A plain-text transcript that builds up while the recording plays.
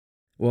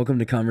Welcome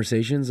to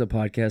Conversations, a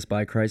podcast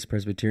by Christ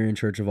Presbyterian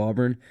Church of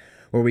Auburn,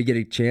 where we get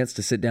a chance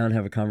to sit down and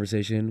have a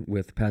conversation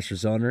with Pastor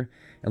Zollner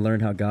and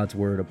learn how God's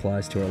Word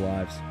applies to our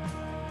lives.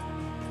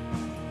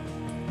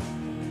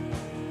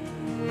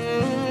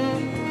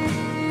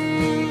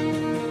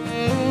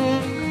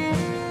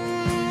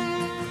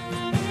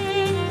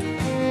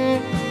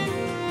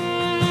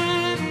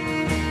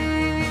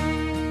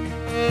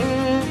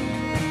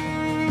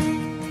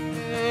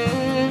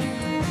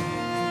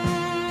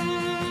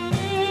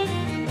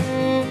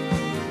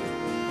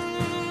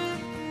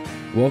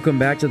 Welcome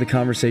back to the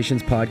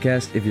Conversations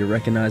podcast. If you're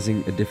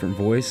recognizing a different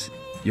voice,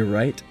 you're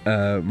right.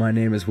 My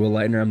name is Will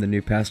Leitner. I'm the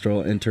new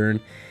pastoral intern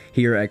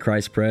here at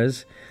Christ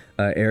Pres.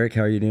 Eric,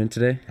 how are you doing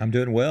today? I'm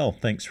doing well.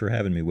 Thanks for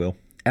having me, Will.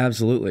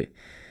 Absolutely.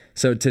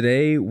 So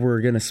today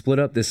we're going to split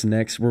up this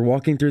next. We're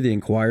walking through the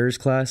Inquirers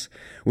class,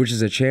 which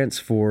is a chance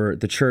for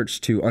the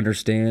church to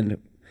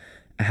understand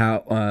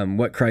how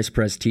what Christ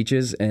Pres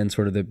teaches and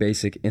sort of the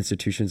basic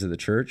institutions of the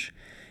church.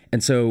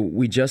 And so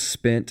we just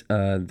spent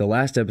the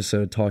last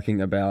episode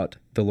talking about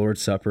the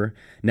Lord's Supper.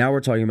 Now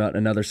we're talking about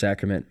another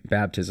sacrament,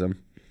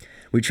 baptism.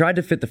 We tried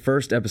to fit the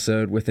first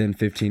episode within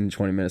 15 to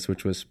 20 minutes,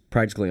 which was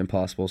practically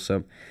impossible.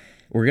 So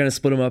we're going to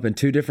split them up in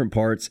two different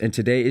parts. And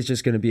today is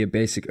just going to be a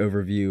basic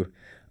overview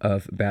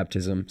of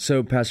baptism.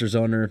 So Pastor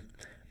Zollner,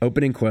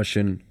 opening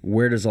question,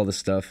 where does all this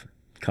stuff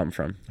come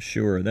from?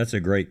 Sure. That's a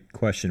great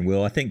question,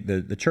 Will. I think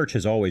the church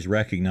has always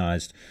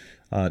recognized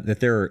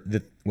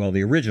the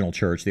original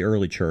church, the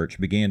early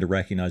church, began to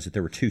recognize that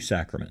there were two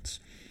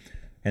sacraments.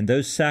 And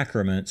those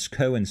sacraments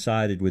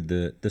coincided with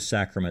the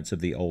sacraments of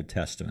the Old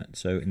Testament.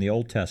 So in the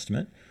Old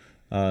Testament,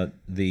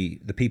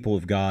 the people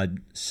of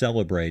God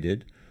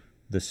celebrated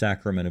the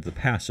sacrament of the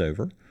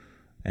Passover,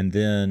 and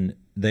then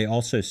they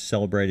also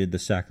celebrated the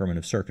sacrament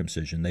of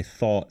circumcision. They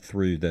thought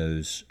through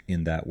those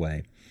in that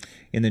way.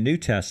 In the New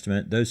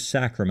Testament, those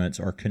sacraments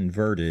are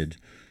converted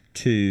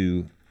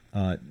to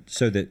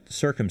so that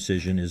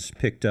circumcision is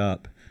picked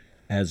up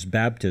as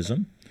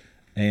baptism,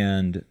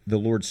 and the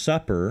Lord's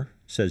Supper,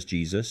 says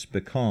Jesus,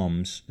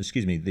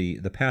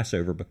 the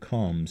Passover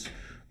becomes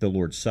the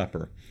Lord's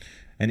Supper.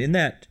 And in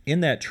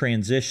that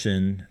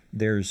transition,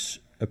 there's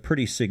a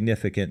pretty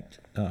significant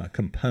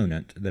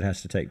component that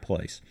has to take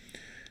place,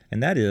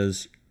 and that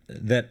is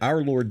that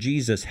our Lord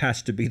Jesus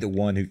has to be the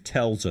one who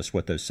tells us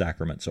what those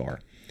sacraments are.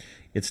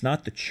 It's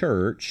not the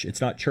church,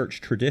 it's not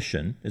church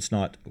tradition, it's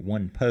not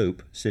one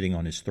pope sitting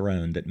on his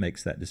throne that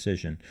makes that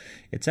decision.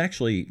 It's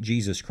actually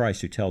Jesus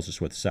Christ who tells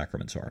us what the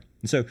sacraments are.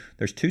 And so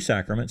there's two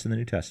sacraments in the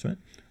New Testament.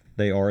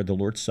 They are the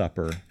Lord's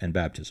Supper and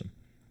baptism.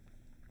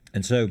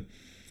 And so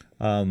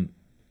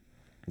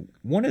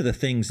one of the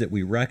things that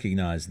we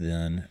recognize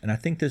then, and I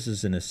think this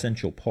is an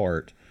essential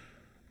part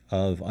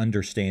of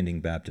understanding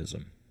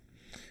baptism,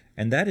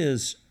 and that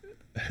is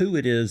who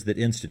it is that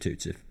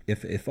institutes.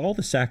 If all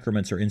the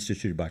sacraments are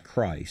instituted by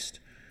Christ,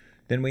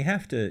 then we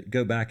have to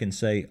go back and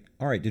say,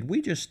 all right, did we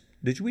just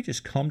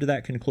come to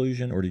that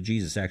conclusion, or did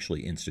Jesus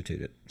actually institute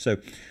it? So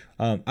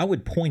I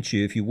would point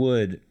you, if you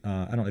would,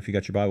 I don't know if you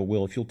got your Bible,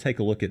 Will, if you'll take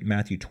a look at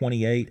Matthew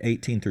 28,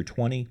 18 through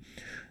 20.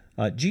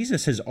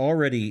 Jesus has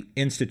already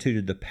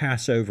instituted the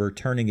Passover,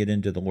 turning it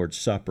into the Lord's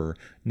Supper.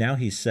 Now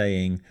he's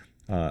saying,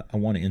 I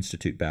want to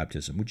institute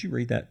baptism. Would you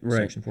read that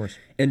section for us?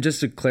 And just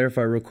to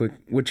clarify real quick,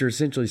 what you're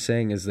essentially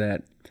saying is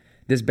that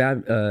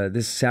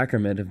this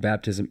sacrament of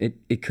baptism,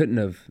 it couldn't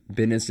have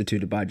been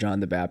instituted by John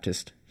the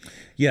Baptist.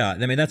 Yeah,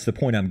 I mean, that's the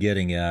point I'm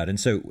getting at. And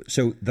so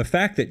the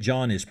fact that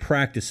John is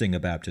practicing a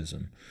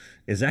baptism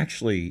is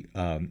actually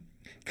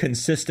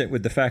consistent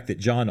with the fact that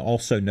John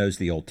also knows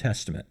the Old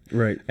Testament.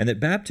 Right. And that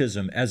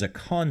baptism as a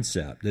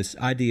concept, this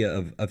idea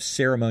of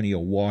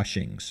ceremonial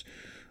washings,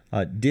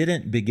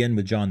 didn't begin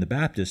with John the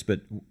Baptist,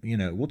 but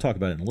we'll talk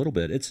about it in a little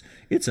bit.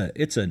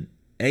 It's an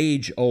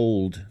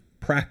age-old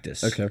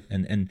practice. Okay.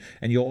 And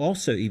you'll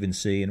also even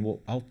see, and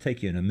I'll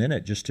take you in a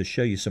minute just to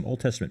show you some Old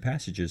Testament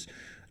passages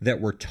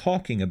that were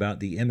talking about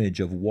the image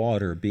of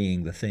water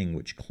being the thing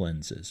which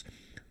cleanses.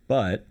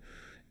 But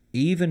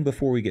even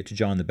before we get to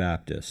John the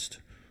Baptist,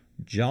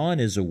 John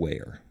is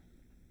aware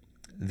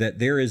that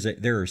there is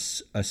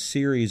a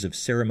series of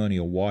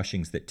ceremonial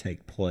washings that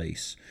take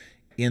place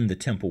in the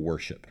temple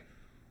worship.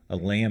 A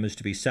lamb is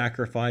to be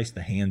sacrificed.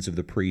 The hands of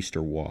the priest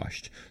are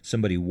washed.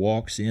 Somebody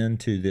walks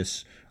into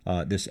this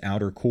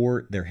outer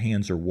court. Their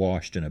hands are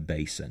washed in a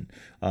basin.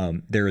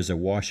 There is a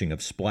washing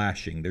of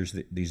splashing. There's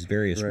these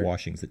various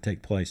washings that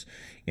take place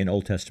in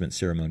Old Testament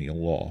ceremonial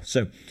law.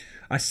 So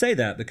I say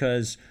that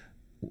because,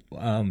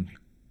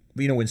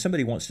 when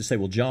somebody wants to say,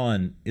 well,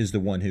 John is the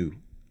one who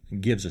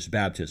gives us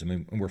baptism,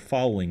 and we're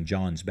following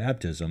John's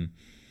baptism,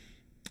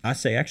 I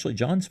say, actually,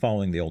 John's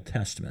following the Old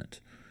Testament.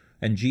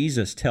 And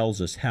Jesus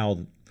tells us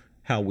how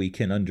we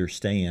can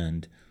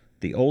understand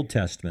the Old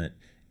Testament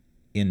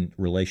in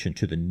relation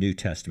to the New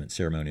Testament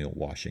ceremonial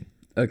washing.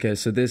 Okay,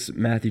 so this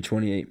Matthew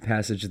 28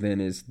 passage then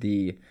is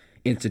the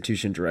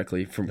institution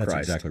directly from Christ.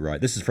 That's exactly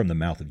right. This is from the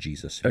mouth of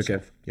Jesus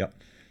himself. Okay.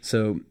 Yep.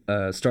 So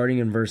starting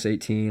in verse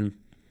 18,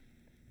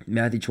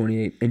 Matthew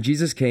 28, "And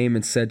Jesus came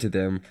and said to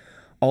them,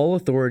 'All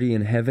authority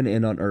in heaven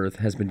and on earth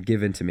has been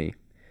given to me.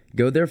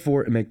 Go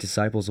therefore and make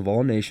disciples of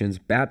all nations,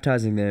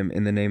 baptizing them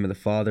in the name of the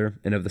Father,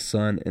 and of the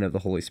Son, and of the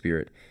Holy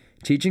Spirit,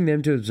 teaching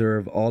them to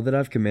observe all that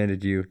I've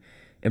commanded you,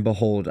 and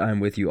behold, I am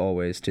with you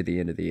always to the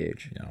end of the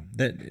age. Yeah,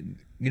 that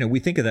we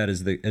think of that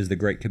as the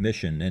Great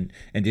Commission,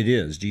 and it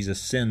is.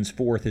 Jesus sends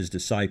forth his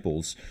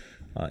disciples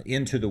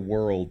into the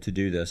world to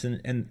do this,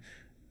 and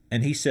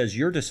he says,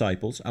 "Your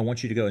disciples, I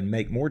want you to go and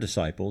make more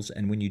disciples,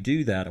 and when you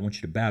do that, I want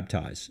you to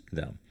baptize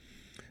them,"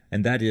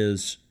 and that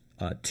is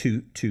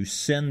to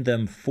send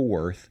them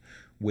forth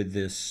with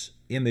this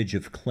image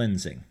of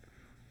cleansing,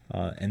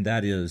 and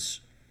that is,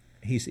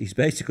 he's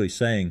basically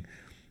saying,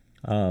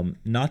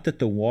 not that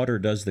the water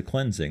does the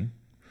cleansing.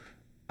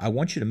 I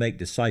want you to make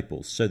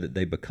disciples so that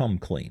they become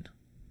clean,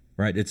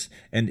 right? It's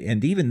and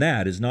even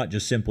that is not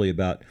just simply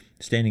about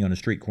standing on a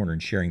street corner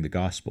and sharing the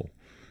gospel.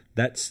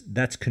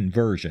 That's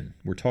conversion.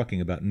 We're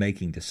talking about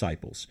making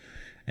disciples,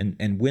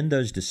 and when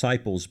those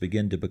disciples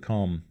begin to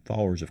become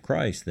followers of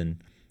Christ, then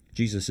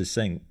Jesus is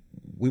saying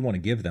we want to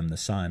give them the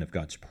sign of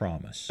God's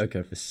promise,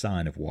 the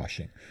sign of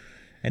washing,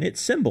 and it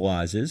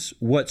symbolizes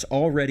what's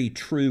already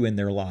true in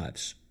their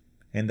lives,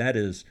 and that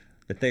is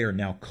that they are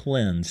now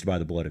cleansed by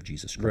the blood of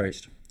Jesus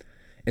Christ. Right.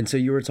 And so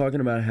you were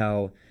talking about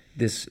how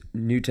this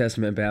New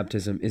Testament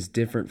baptism is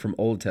different from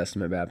Old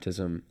Testament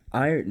baptism.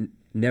 I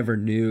never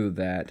knew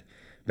that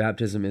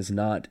baptism is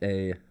not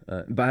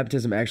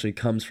baptism actually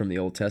comes from the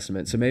Old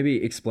Testament. So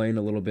maybe explain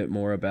a little bit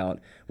more about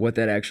what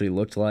that actually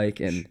looked like.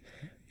 And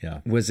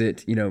was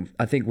it,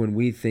 I think when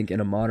we think in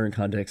a modern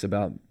context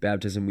about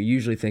baptism, we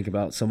usually think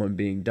about someone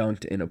being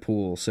dunked in a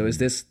pool. So is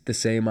this the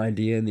same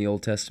idea in the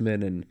Old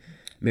Testament? And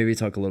maybe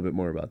talk a little bit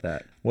more about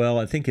that. Well,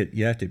 I think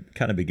you have to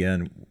kind of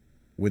begin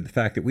with the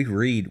fact that we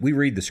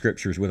read the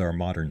scriptures with our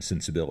modern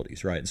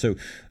sensibilities, right? So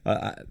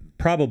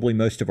probably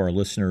most of our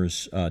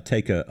listeners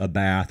take a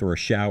bath or a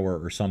shower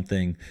or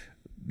something,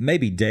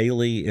 maybe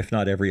daily, if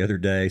not every other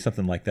day,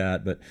 something like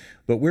that. But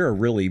we're a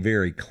really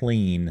very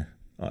clean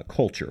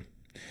culture.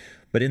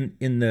 But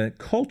in the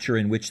culture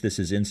in which this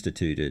is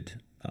instituted,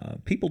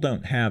 people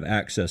don't have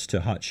access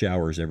to hot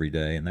showers every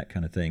day and that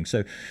kind of thing.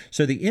 So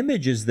the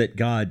images that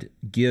God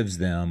gives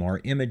them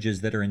are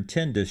images that are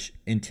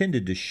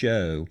intended to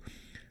show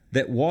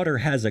that water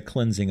has a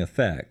cleansing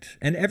effect,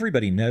 and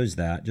everybody knows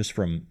that just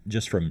from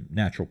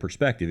natural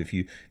perspective. If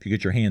you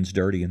get your hands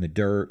dirty in the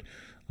dirt,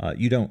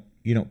 you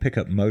don't pick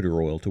up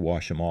motor oil to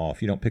wash them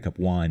off. You don't pick up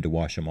wine to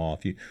wash them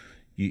off.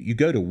 You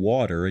go to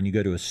water and you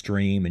go to a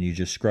stream and you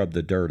just scrub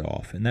the dirt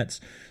off, and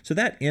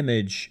that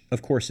image,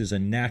 of course, is a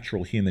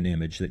natural human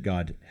image that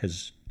God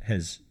has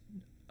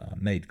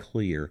made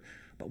clear.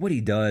 But what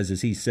He does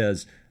is He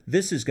says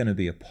this is going to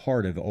be a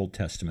part of Old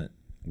Testament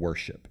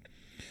worship,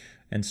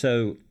 and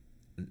so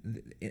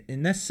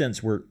in that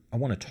sense, I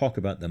want to talk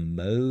about the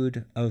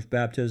mode of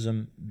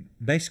baptism,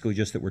 basically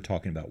just that we're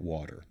talking about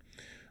water.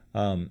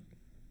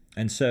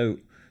 And so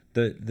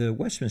the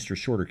Westminster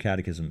Shorter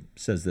Catechism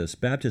says this: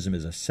 baptism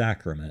is a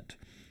sacrament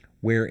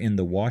wherein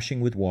the washing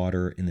with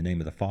water in the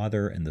name of the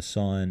Father and the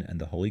Son and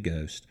the Holy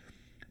Ghost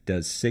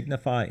does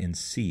signify and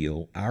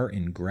seal our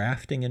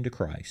engrafting into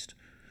Christ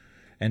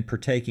and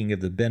partaking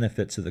of the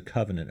benefits of the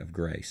covenant of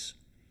grace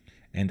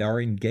and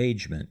our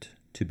engagement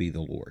to be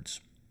the Lord's.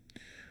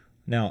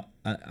 Now,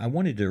 I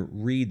wanted to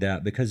read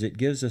that because it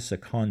gives us a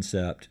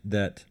concept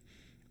that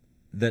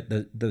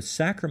the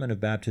sacrament of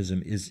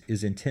baptism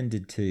is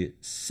intended to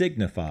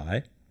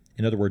signify,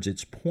 in other words,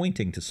 it's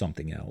pointing to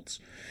something else,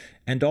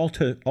 and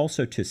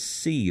also to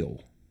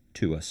seal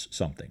to us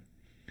something.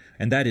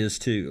 And that is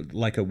to,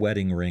 like a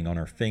wedding ring on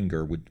our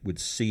finger would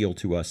seal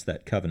to us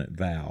that covenant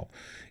vow.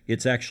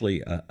 It's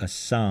actually a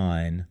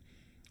sign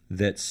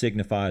that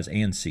signifies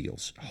and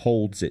seals,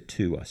 holds it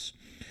to us.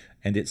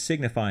 And it's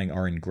signifying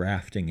our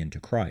engrafting into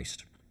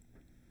Christ.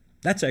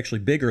 That's actually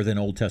bigger than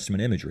Old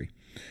Testament imagery.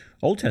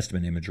 Old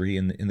Testament imagery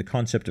in the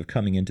concept of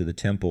coming into the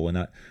temple,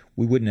 and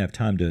we wouldn't have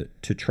time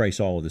to trace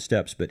all of the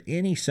steps, but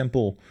any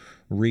simple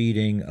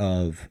reading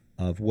of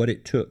what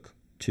it took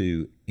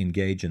to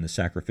engage in the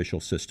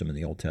sacrificial system in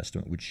the Old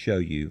Testament would show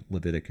you,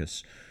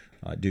 Leviticus,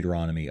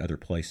 Deuteronomy, other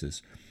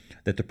places,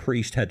 that the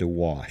priest had to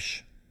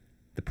wash.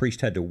 The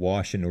priest had to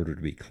wash in order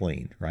to be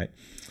clean, right?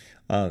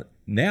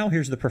 Now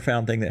here's the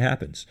profound thing that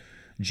happens.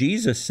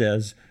 Jesus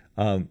says,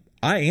 I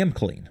am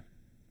clean,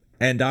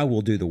 and I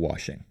will do the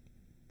washing,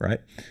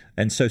 right?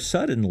 And so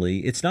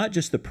suddenly, it's not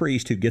just the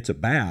priest who gets a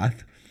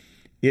bath.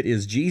 It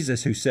is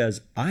Jesus who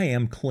says, I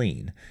am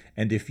clean,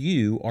 and if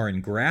you are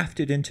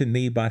engrafted into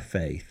me by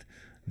faith,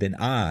 then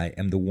I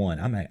am the one.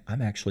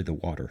 I'm actually the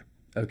water.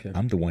 Okay.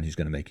 I'm the one who's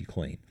going to make you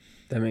clean.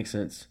 That makes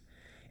sense.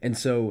 And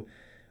so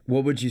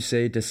what would you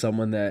say to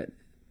someone that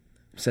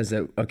says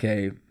that,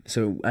 okay,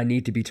 so I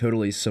need to be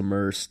totally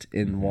submersed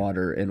in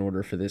water in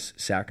order for this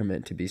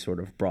sacrament to be sort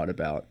of brought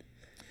about?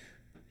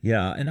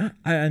 Yeah, and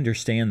I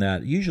understand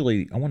that.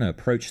 Usually I want to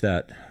approach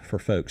that for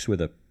folks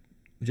with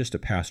just a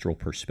pastoral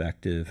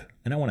perspective,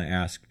 and I want to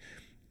ask,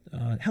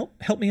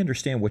 help me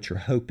understand what you're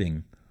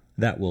hoping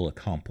that will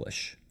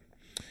accomplish.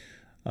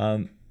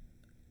 And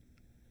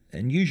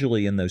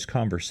usually in those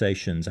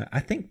conversations, I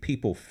think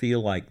people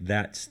feel like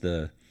that's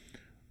the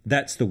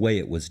that's the way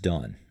it was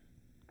done.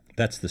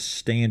 That's the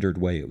standard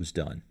way it was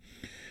done.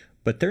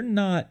 But they're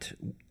not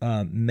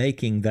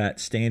making that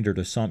standard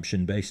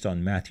assumption based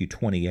on Matthew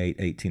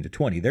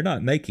 28:18-20. They're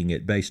not making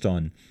it based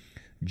on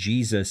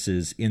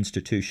Jesus'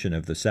 institution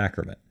of the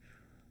sacrament.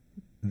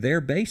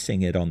 They're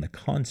basing it on the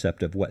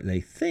concept of what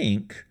they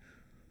think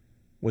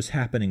was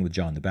happening with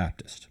John the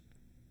Baptist.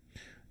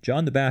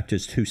 John the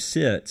Baptist, who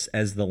sits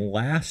as the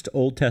last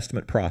Old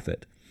Testament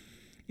prophet,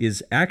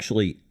 is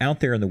actually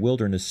out there in the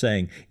wilderness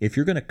saying, if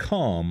you're going to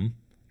come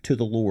to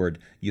the Lord,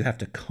 you have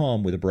to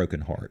come with a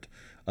broken heart.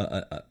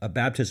 A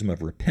baptism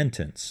of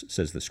repentance,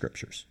 says the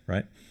Scriptures,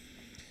 right?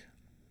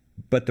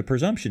 But the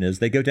presumption is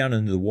they go down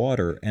into the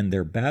water and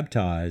they're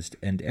baptized,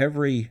 and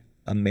every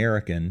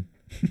American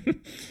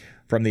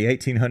from the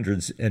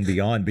 1800s and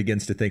beyond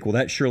begins to think, well,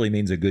 that surely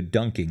means a good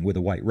dunking with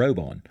a white robe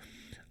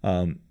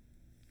on.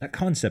 That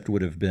concept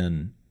would have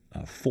been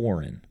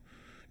foreign.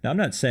 Now, I'm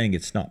not saying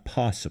it's not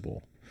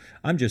possible.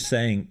 I'm just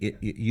saying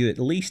you at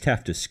least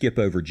have to skip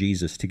over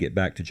Jesus to get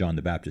back to John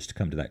the Baptist to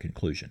come to that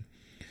conclusion.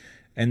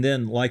 And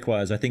then,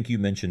 likewise, I think you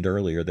mentioned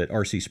earlier that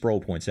R.C. Sproul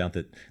points out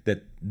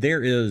that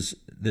there is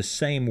the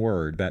same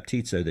word,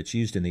 baptizo, that's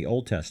used in the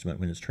Old Testament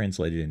when it's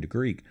translated into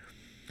Greek.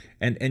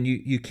 And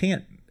you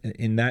can't,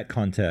 in that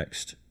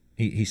context,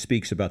 he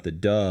speaks about the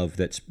dove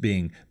that's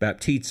being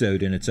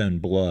baptizoed in its own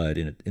blood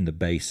in the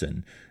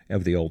basin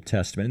of the Old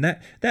Testament. And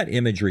that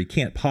imagery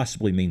can't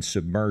possibly mean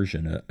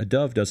submersion. A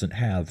dove doesn't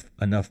have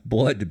enough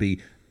blood to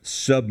be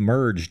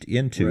submerged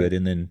into it.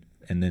 And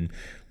then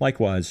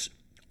likewise,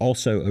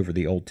 also over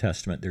the Old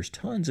Testament, there's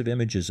tons of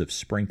images of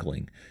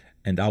sprinkling,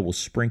 and I will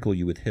sprinkle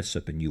you with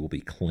hyssop and you will be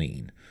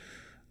clean.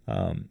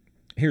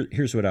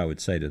 Here's what I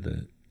would say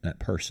to that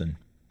person.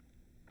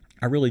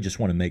 I really just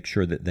want to make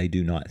sure that they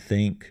do not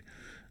think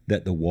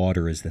that the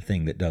water is the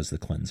thing that does the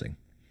cleansing.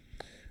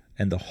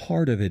 And the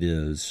heart of it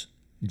is,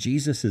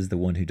 Jesus is the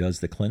one who does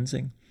the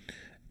cleansing,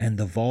 and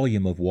the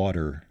volume of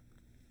water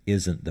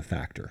isn't the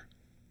factor.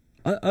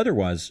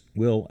 Otherwise,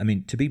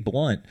 to be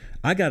blunt,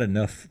 I got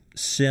enough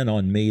sin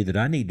on me that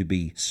I need to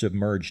be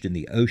submerged in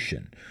the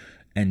ocean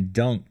and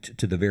dunked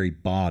to the very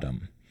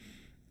bottom.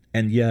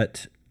 And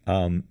yet,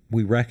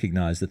 we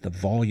recognize that the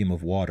volume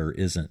of water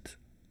isn't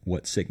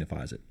what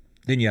signifies it.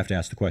 Then you have to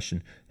ask the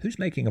question, who's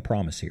making a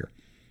promise here?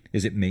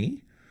 Is it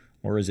me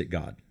or is it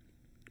God?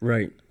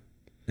 Right.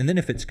 And then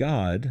if it's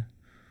God,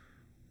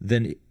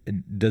 then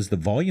does the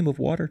volume of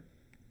water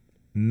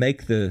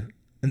make the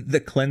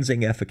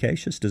cleansing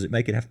efficacious? Does it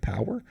make it have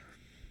power?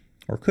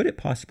 Or could it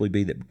possibly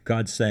be that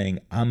God's saying,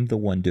 I'm the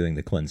one doing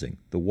the cleansing?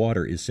 The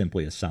water is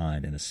simply a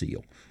sign and a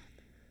seal.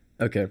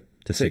 Okay.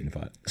 To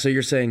signify it. So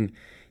you're saying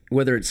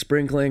whether it's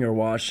sprinkling or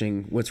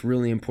washing, what's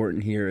really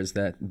important here is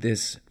that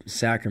this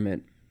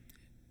sacrament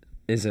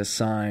is a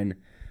sign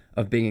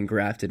of being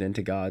engrafted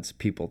into God's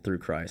people through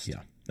Christ.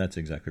 Yeah, that's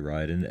exactly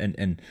right.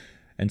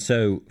 And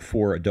so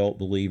for adult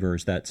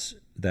believers, that's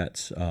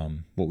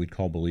what we'd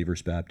call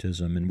believer's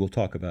baptism, and we'll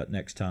talk about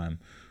next time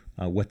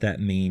what that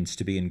means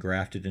to be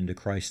engrafted into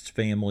Christ's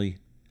family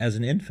as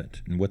an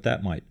infant and what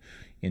that might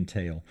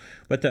entail.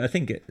 But I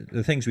think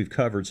the things we've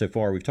covered so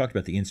far, we've talked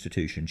about the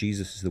institution.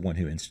 Jesus is the one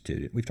who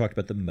instituted it. We've talked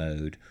about the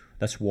mode.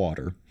 That's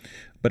water.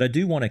 But I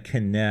do want to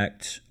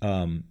connect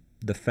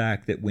the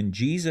fact that when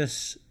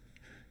Jesus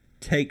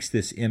takes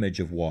this image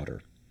of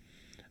water,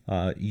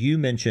 you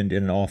mentioned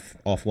in an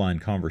offline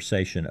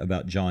conversation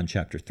about John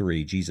chapter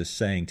 3, Jesus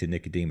saying to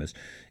Nicodemus,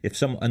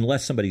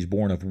 unless somebody's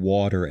born of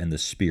water and the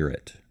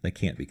Spirit, they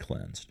can't be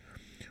cleansed.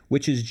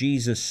 Which is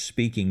Jesus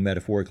speaking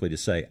metaphorically to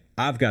say,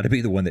 I've got to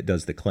be the one that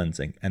does the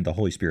cleansing, and the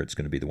Holy Spirit's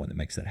going to be the one that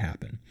makes that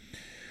happen.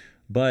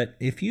 But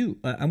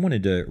I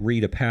wanted to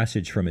read a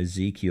passage from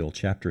Ezekiel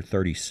chapter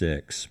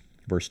 36,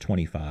 verse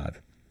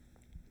 25.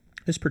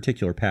 This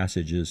particular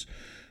passage is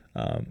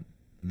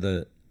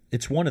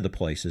it's one of the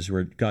places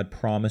where God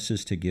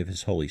promises to give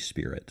His Holy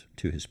Spirit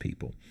to His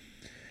people.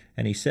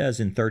 And He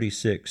says in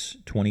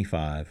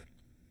 36:25,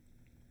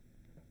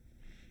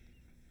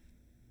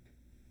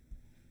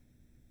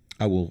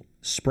 I will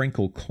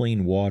sprinkle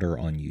clean water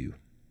on you,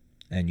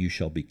 and you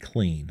shall be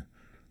clean.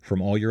 From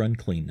all your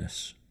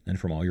uncleanness and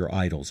from all your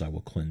idols I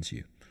will cleanse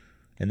you.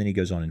 And then He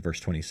goes on in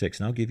verse 26,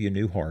 and I'll give you a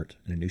new heart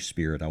and a new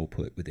spirit I will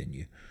put within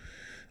you.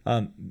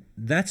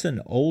 That's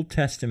an Old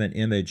Testament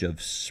image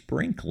of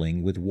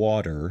sprinkling with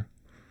water,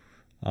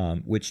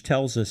 which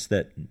tells us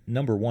that,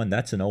 number one,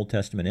 that's an Old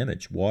Testament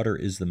image. Water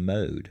is the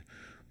mode.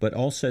 But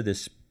also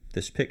this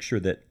picture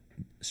that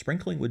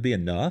sprinkling would be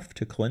enough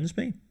to cleanse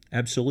me?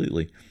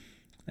 Absolutely.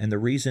 And the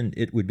reason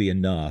it would be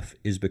enough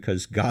is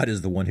because God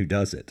is the one who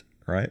does it,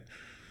 right?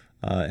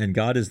 And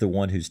God is the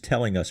one who's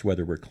telling us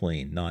whether we're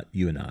clean, not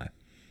you and I.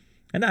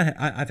 And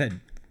I've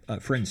had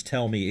friends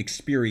tell me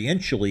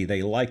experientially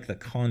they like the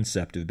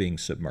concept of being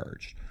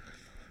submerged.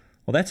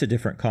 Well, that's a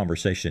different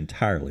conversation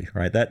entirely,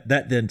 right? That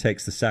then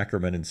takes the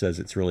sacrament and says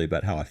it's really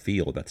about how I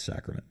feel about the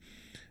sacrament,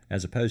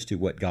 as opposed to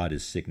what God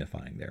is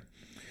signifying there.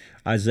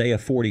 Isaiah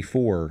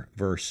 44,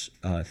 verse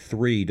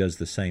 3 does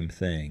the same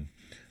thing.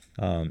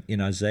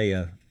 In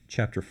Isaiah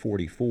chapter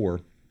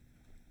 44,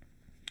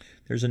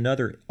 there's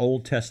another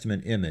Old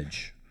Testament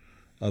image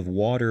of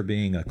water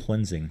being a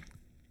cleansing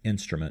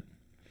instrument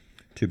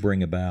to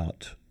bring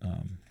about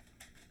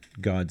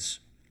God's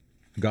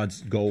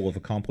goal of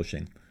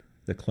accomplishing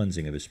the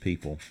cleansing of his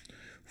people.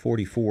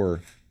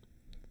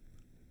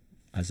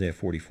 Isaiah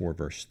 44,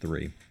 verse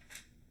 3.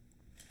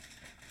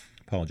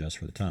 Apologize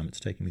for the time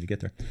it's taking me to get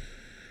there.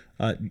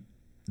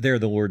 There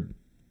the Lord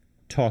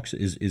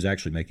is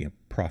actually making a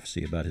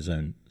prophecy about his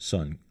own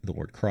Son, the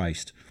Lord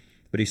Christ.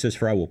 But he says,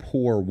 "For I will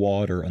pour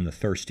water on the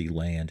thirsty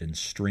land and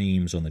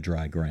streams on the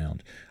dry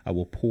ground. I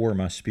will pour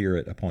my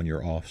Spirit upon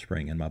your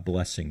offspring and my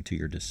blessing to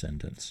your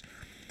descendants."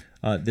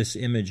 This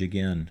image,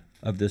 again,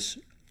 of this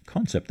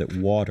concept that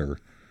water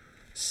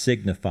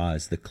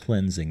signifies the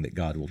cleansing that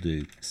God will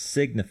do,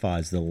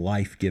 signifies the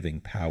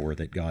life-giving power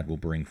that God will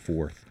bring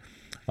forth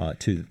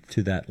to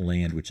that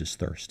land which is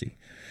thirsty.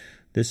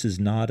 This is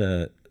not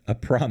a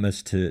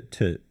promise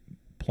to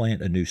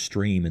plant a new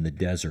stream in the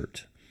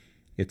desert.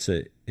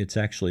 It's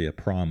actually a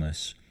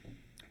promise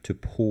to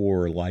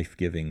pour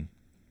life-giving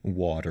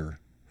water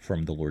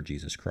from the Lord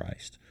Jesus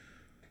Christ.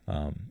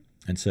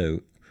 And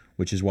so,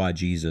 which is why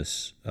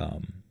Jesus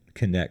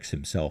connects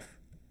himself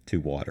to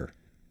water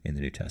in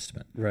the New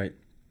Testament. Right.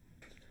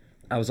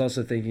 I was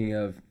also thinking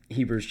of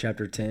Hebrews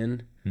chapter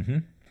 10. Mm-hmm.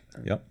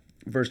 Yep.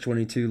 Verse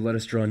 22, "Let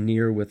us draw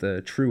near with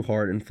a true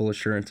heart and full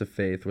assurance of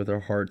faith, with our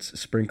hearts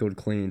sprinkled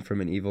clean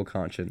from an evil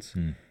conscience,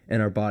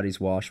 and our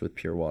bodies washed with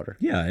pure water."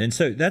 Yeah, and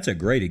so that's a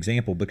great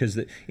example, because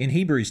in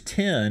Hebrews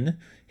 10,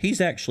 he's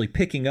actually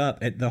picking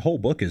up, the whole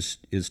book is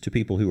to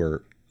people who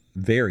are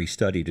very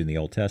studied in the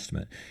Old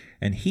Testament,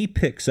 and he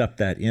picks up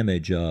that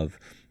image of,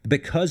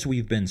 because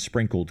we've been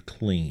sprinkled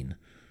clean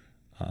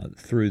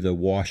through the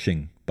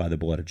washing by the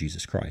blood of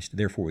Jesus Christ,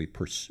 therefore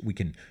we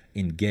can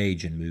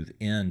engage and move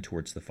in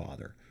towards the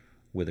Father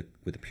with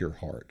a pure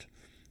heart.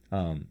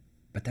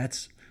 But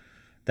that's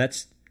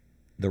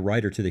the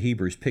writer to the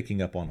Hebrews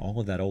picking up on all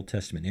of that Old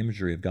Testament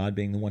imagery of God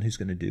being the one who's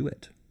going to do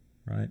it,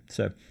 right?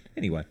 So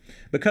anyway,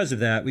 because of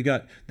that, we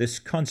got this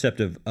concept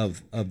of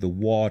the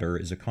water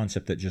is a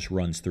concept that just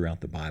runs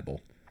throughout the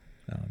Bible,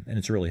 and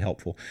it's really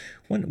helpful.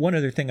 One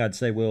other thing I'd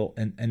say, Will,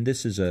 and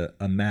this is a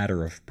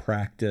matter of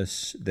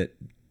practice that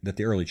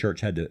the early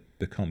church had to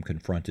become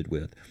confronted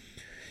with.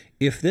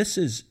 If this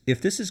is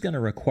going to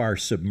require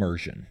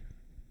submersion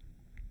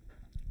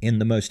in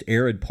the most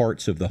arid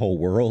parts of the whole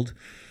world,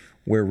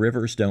 where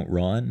rivers don't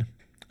run,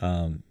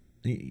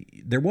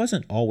 there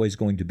wasn't always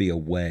going to be a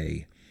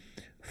way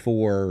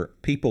for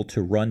people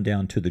to run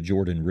down to the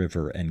Jordan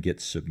River and get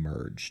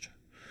submerged.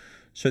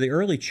 So the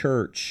early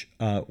church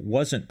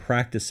wasn't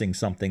practicing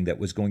something that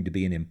was going to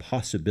be an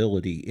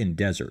impossibility in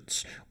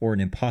deserts or an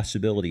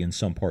impossibility in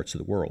some parts of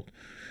the world.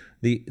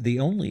 The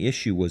only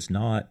issue was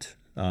not,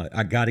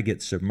 I got to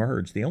get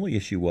submerged. The only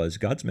issue was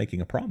God's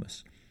making a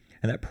promise.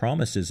 And that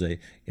promise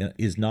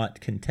is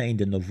not contained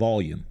in the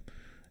volume,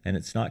 and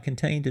it's not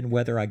contained in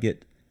whether I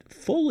get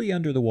fully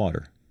under the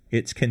water.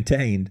 It's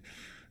contained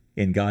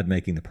in God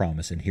making the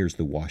promise, and here's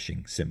the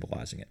washing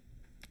symbolizing it.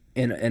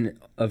 And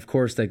of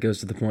course, that goes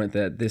to the point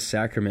that this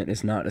sacrament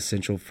is not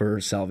essential for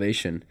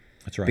salvation.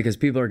 That's right. Because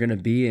people are going to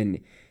be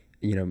in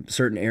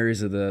certain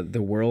areas of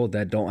the world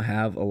that don't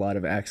have a lot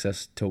of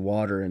access to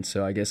water, and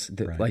so I guess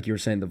Right. like you were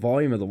saying, the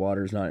volume of the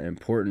water is not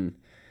important.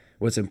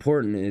 What's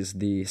important is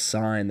the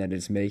sign that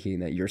it's making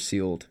that you're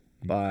sealed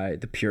by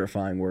the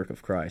purifying work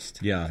of Christ.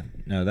 Yeah,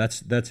 no,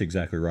 that's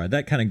exactly right.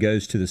 That kind of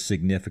goes to the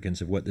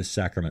significance of what this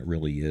sacrament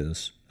really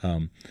is.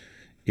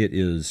 It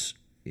is,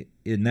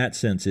 in that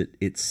sense,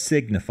 it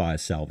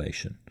signifies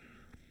salvation.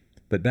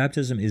 But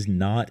baptism is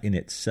not in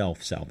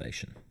itself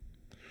salvation.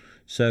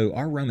 So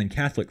our Roman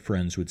Catholic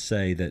friends would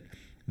say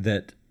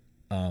that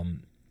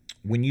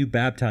when you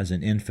baptize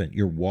an infant,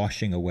 you're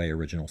washing away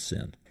original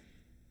sin.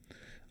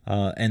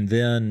 And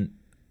then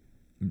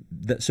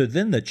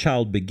the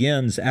child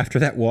begins after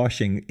that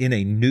washing in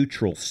a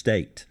neutral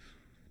state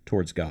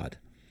towards God.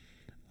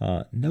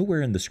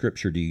 Nowhere in the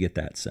Scripture do you get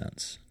that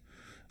sense.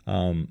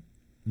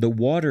 The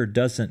water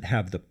doesn't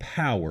have the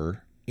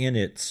power in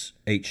its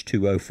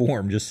H2O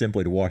form just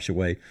simply to wash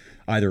away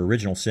either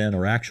original sin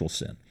or actual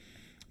sin.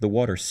 The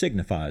water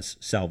signifies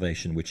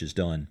salvation, which is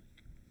done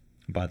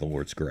by the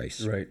Lord's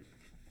grace. Right.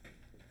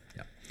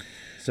 Yeah.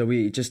 So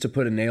just to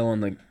put a nail on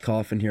the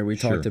coffin here, we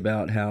talked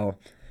about how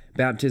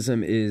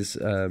baptism is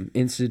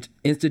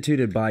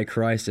instituted by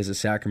Christ as a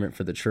sacrament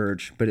for the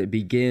church, but it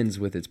begins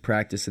with its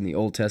practice in the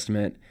Old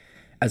Testament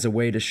as a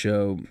way to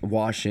show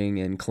washing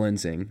and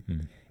cleansing.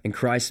 Mm. And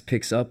Christ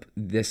picks up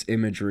this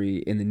imagery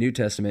in the New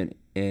Testament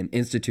and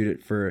institute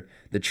it for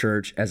the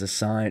church as a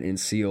sign and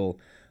seal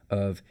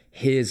of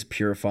his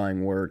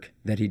purifying work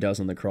that he does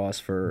on the cross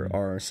for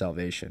our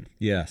salvation.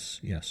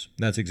 Yes,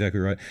 that's exactly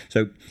right.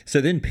 So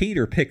then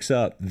Peter picks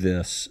up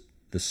the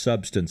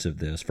substance of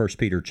this. 1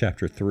 Peter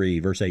chapter 3,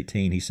 verse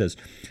 18, he says,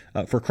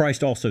 "For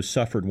Christ also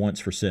suffered once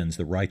for sins,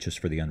 the righteous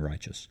for the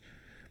unrighteous,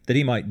 that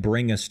he might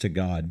bring us to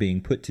God, being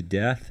put to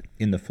death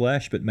in the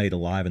flesh, but made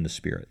alive in the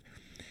spirit,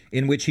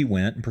 in which he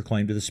went and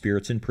proclaimed to the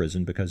spirits in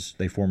prison because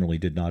they formerly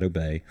did not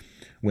obey.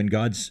 When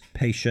God's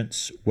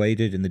patience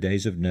waited in the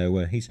days of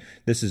Noah,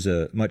 this is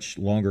a much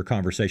longer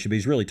conversation, but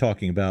he's really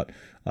talking about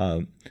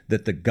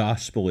that the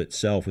gospel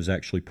itself was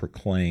actually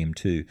proclaimed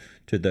to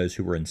those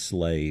who were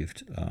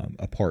enslaved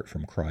apart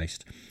from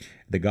Christ.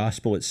 The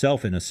gospel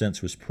itself, in a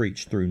sense, was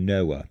preached through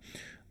Noah.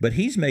 But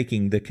he's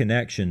making the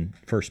connection,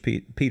 First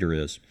Peter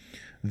is,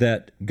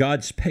 that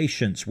God's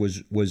patience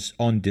was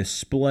on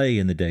display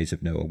in the days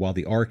of Noah while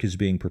the ark is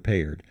being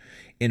prepared,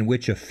 in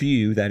which a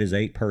few, that is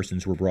 8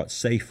 persons, were brought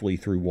safely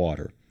through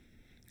water.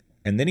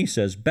 And then he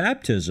says,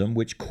 baptism,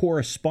 which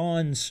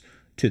corresponds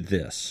to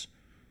this,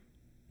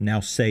 now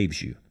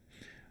saves you,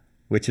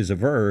 which is a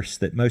verse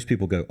that most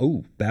people go,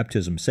 oh,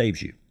 baptism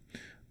saves you.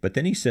 But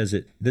then he says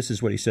this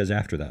is what he says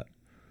after that.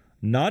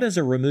 Not as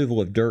a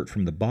removal of dirt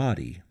from the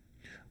body,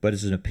 but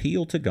as an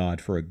appeal to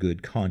God for a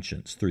good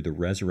conscience through the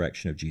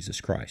resurrection of Jesus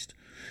Christ.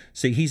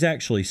 See, he's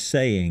actually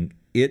saying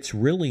it's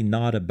really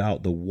not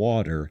about the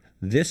water.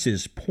 This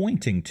is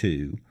pointing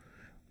to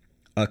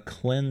a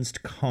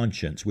cleansed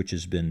conscience, which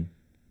has been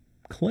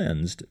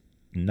cleansed,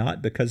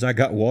 not because I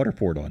got water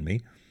poured on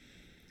me,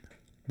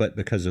 but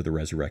because of the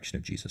resurrection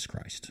of Jesus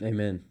Christ.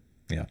 Amen.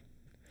 Yeah.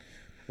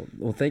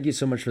 Well, thank you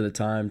so much for the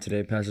time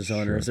today, Pastor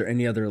Sellner. Sure. Is there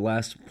any other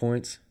last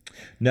points?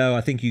 No,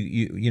 I think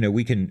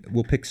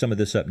we'll pick some of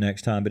this up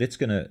next time, but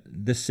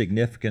this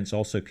significance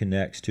also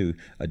connects to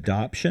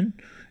adoption.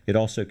 It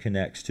also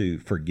connects to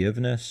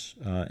forgiveness,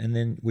 and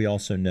then we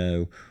also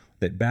know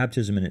that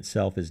baptism in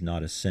itself is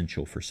not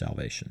essential for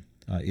salvation.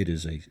 It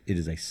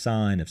is a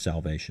sign of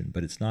salvation,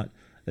 but it's not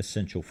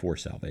essential for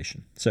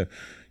salvation. So,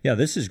 yeah,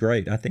 this is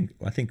great. I think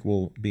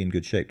we'll be in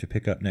good shape to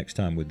pick up next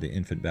time with the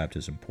infant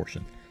baptism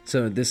portion.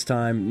 So this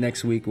time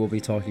next week we'll be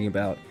talking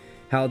about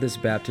how this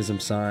baptism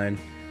sign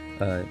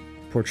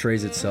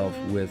portrays itself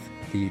with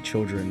the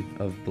children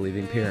of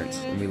believing parents.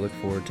 And we look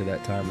forward to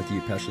that time with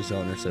you, Pastor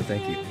Sellner. So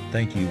thank you.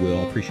 Thank you, Will.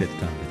 I appreciate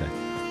the time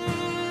today.